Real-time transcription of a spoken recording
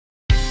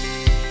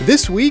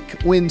This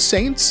week, when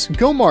Saints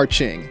go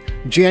marching.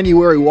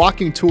 January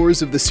walking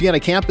tours of the Siena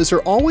campus are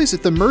always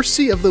at the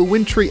mercy of the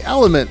wintry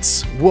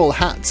elements. Wool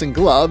hats and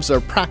gloves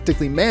are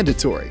practically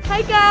mandatory.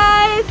 Hi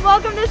guys,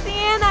 welcome to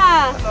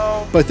Siena!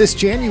 Hello. But this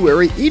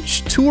January,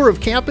 each tour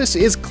of campus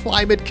is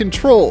climate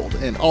controlled,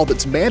 and all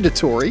that's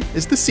mandatory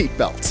is the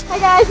seatbelt. Hi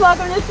guys,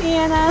 welcome to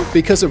Siena!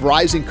 Because of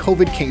rising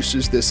COVID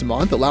cases this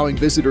month, allowing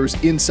visitors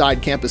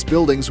inside campus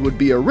buildings would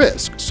be a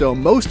risk, so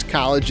most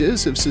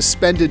colleges have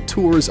suspended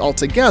tours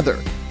altogether.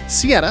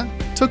 Siena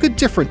took a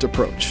different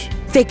approach.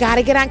 They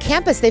gotta get on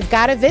campus, they've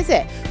gotta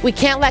visit. We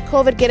can't let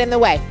COVID get in the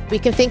way. We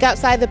can think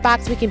outside the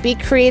box, we can be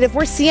creative.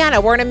 We're Siena,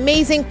 we're an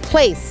amazing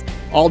place.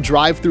 All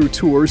drive-through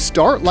tours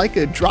start like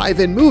a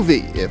drive-in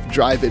movie, if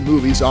drive-in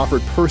movies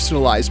offered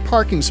personalized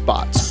parking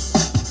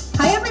spots.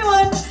 Hi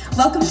everyone,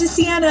 welcome to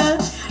Siena.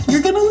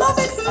 You're gonna love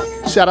it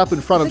here. Set up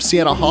in front of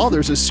Siena Hall,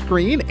 there's a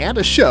screen and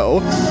a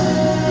show.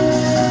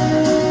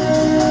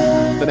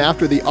 Then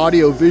after the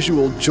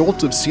audio-visual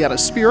jolt of Siena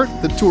spirit,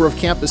 the tour of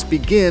campus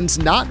begins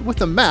not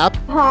with a map.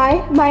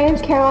 Hi, my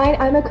name's Caroline.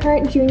 I'm a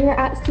current junior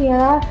at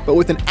Siena. But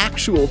with an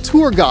actual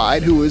tour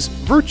guide who is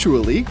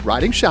virtually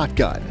riding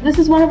shotgun. This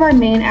is one of our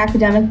main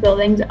academic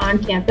buildings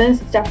on campus.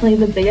 It's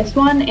definitely the biggest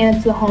one, and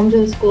it's the home to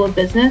the School of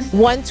Business.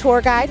 One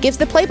tour guide gives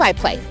the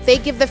play-by-play. They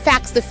give the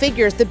facts, the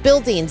figures, the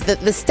buildings, the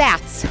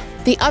stats.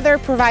 The other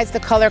provides the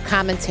color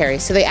commentary,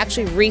 so they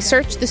actually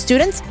research the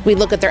students. We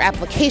look at their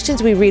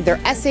applications, we read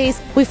their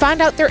essays, we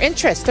find out their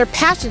interests, their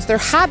passions, their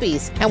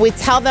hobbies, and we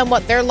tell them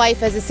what their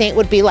life as a Saint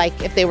would be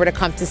like if they were to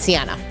come to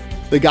Siena.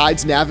 The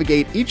guides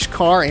navigate each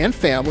car and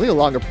family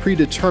along a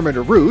predetermined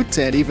route,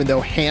 and even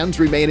though hands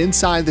remain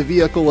inside the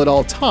vehicle at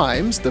all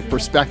times, the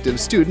prospective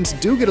students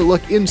do get a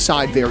look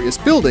inside various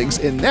buildings,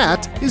 and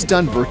that is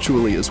done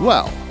virtually as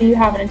well. You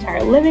have an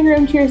entire living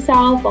room to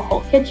yourself, a whole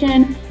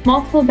kitchen,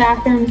 multiple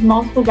bathrooms,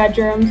 multiple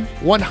bedrooms.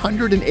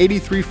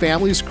 183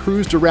 families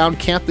cruised around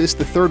campus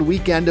the third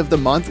weekend of the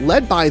month,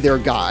 led by their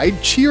guide,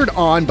 cheered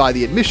on by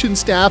the admission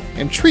staff,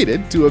 and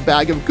treated to a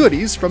bag of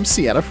goodies from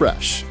Siena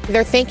Fresh.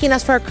 They're thanking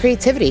us for our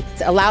creativity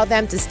to allow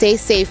them to stay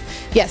safe,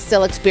 yet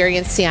still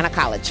experience Siena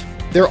College.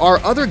 There are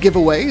other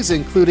giveaways,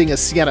 including a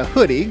Siena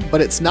hoodie, but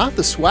it's not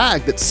the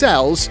swag that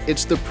sells,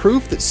 it's the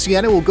proof that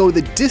Siena will go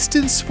the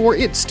distance for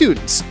its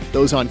students,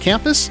 those on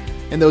campus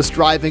and those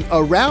driving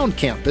around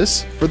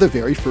campus for the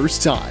very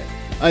first time.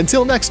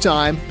 Until next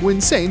time, when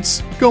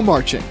Saints go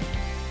marching.